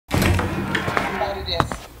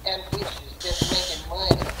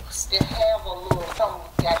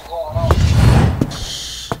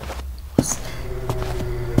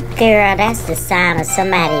Girl, that's the sign of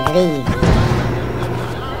somebody leaving.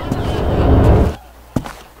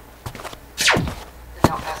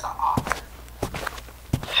 As an author.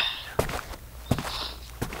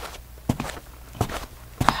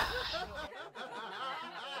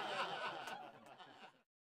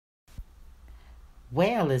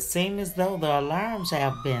 Well, it seems as though the alarms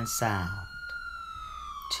have been sound.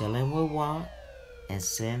 Chillin with Walt and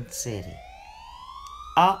CynCity.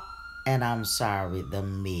 Oh, and I'm sorry, the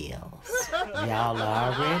meals. Y'all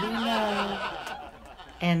already know.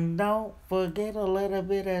 And don't forget a little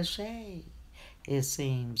bit of shade. It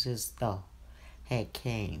seems as though it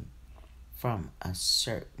came from a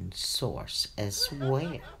certain source as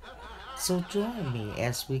well. So join me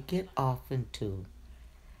as we get off into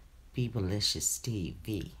Bebelicious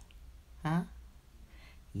TV. Huh?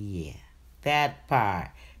 Yeah, that part.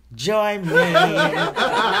 Join me. Welcome to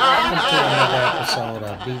another episode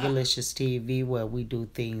of Bebelicious TV, where we do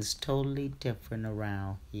things totally different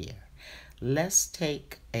around here. Let's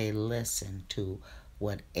take a listen to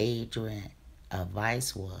what Adrienne's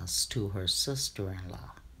advice was to her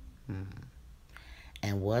sister-in-law.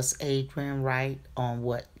 And was Adrienne right on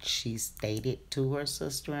what she stated to her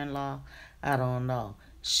sister-in-law? I don't know.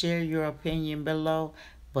 Share your opinion below,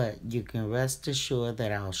 but you can rest assured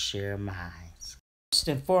that I'll share mine. First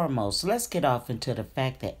and foremost, let's get off into the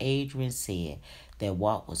fact that Adrienne said that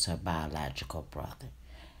Walt was her biological brother.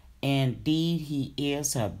 Indeed, he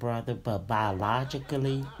is her brother, but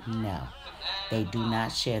biologically, no. They do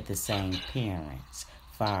not share the same parents,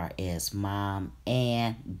 far as mom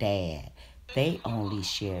and dad. They only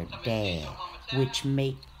share dad, which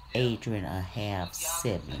make Adrienne a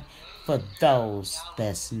half-sibling. For those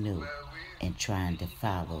that's new and trying to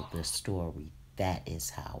follow the story, that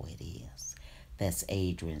is how it is. That's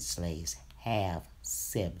Adrienne Slays'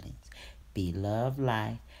 half-siblings, Beloved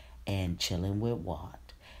Life and Chillin wit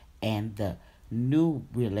Walt. And the new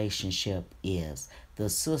relationship is the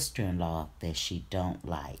sister-in-law that she don't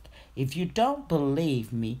like. If you don't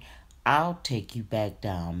believe me, I'll take you back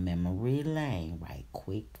down memory lane right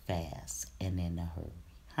quick, fast, and in a hurry.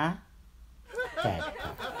 Huh? That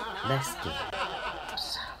part. Let's get it.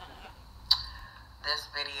 This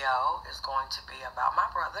video is going to be about my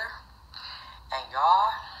brother. And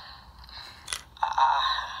y'all,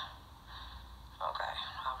 okay,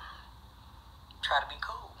 try to be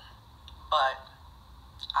cool. But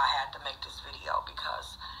I had to make this video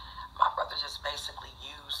because my brother just basically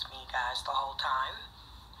used me, guys, the whole time.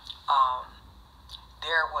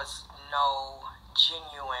 There was no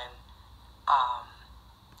genuine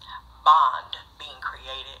bond being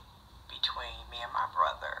created between me and my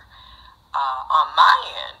brother. On my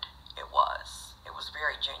end, it was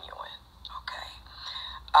very genuine. Okay.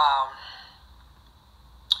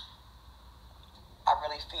 I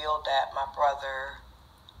really feel that my brother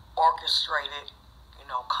orchestrated,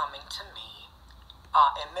 coming to me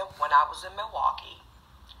when I was in Milwaukee,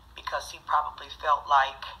 because he probably felt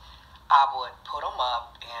like I would put him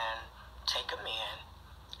up and take him in.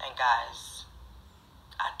 And guys,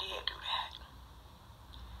 I did do that.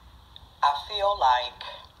 I feel like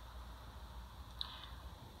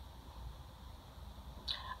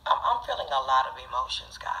I'm feeling a lot of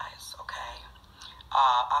emotions, guys, okay?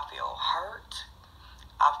 I feel hurt.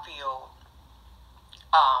 I feel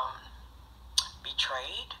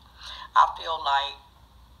betrayed. I feel like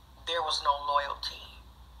there was no loyalty,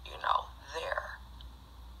 there,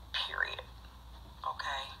 period,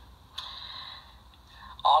 okay?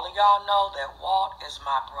 All of y'all know that Walt is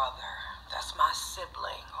my brother. That's my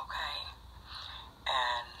sibling, okay?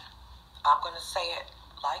 And I'm going to say it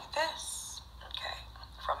like this, okay?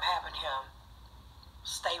 From having him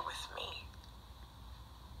stay with me,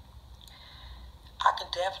 I can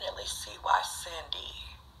definitely see why Cindy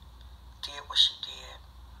did what she did.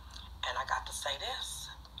 And I got to say this,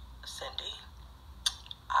 Cindy,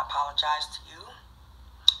 I apologize to you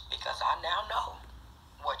because I now know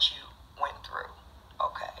what you went through,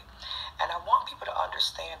 okay? And I want people to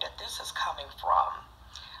understand that this is coming from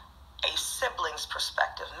a sibling's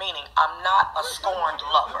perspective, meaning I'm not a scorned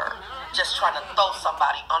lover just trying to throw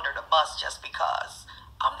somebody under the bus just because.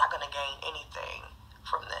 I'm not going to gain anything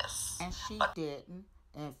from this. And she didn't.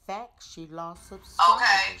 In fact, she lost subscribers.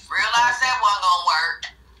 Okay, realize that wasn't going to work.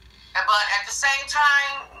 But at the same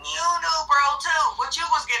time, you knew, bro, too, what you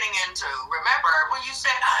was getting into. Remember when you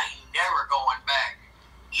said, I ain't never going back?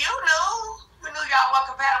 You knew. You knew y'all weren't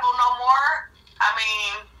compatible no more. I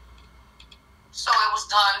mean, so it was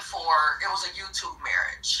it was a YouTube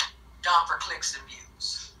marriage. Done for clicks and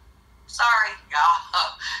views. Sorry,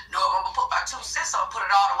 y'all. No, I'm going to put my 2 cents, I'm going to put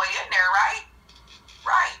it all the way in there, right?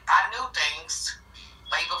 Right. I knew things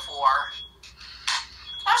way before.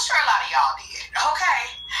 I'm sure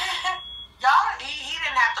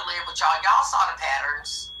But y'all saw the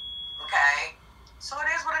patterns, okay? So it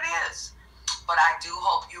is what it is. But I do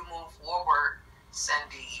hope you move forward,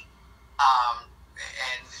 Cindy,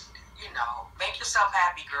 and, you know, make yourself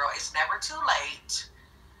happy, girl. It's never too late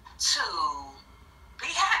to be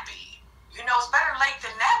happy. You know, it's better late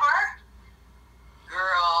than never.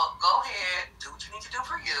 Girl, go ahead, do what you need to do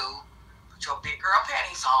for you. Put your big girl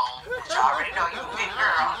panties on, which you already know you're a big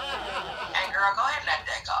girl. And girl, go ahead and let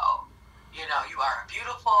that go. You know, you are a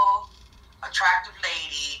beautiful, attractive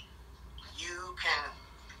lady. You can,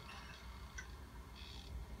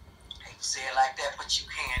 I hate to say it like that, but you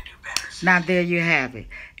can do better. Now there you have it.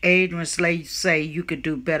 Adrienne Slays say you could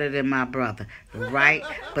do better than my brother, right?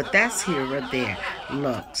 But that's here or there.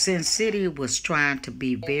 Look, CynCity was trying to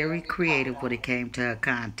be very creative when it came to her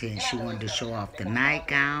content. She wanted to show off the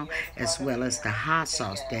nightgown as well as the hot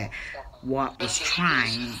sauce that Walt was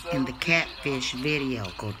trying in the catfish video.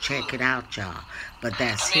 Go check it out, y'all. But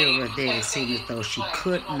that's here or there. It seemed as though she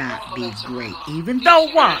could not be great, even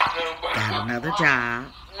though Walt got another job.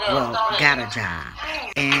 Well, got a job.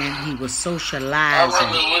 And he was socializing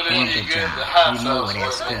on the job. You know where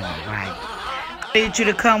that's going, right? I need you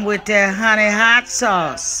to come with that honey hot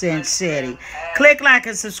sauce, CynCity. Click like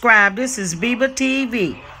and subscribe. This is Biba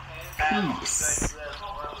TV. Peace.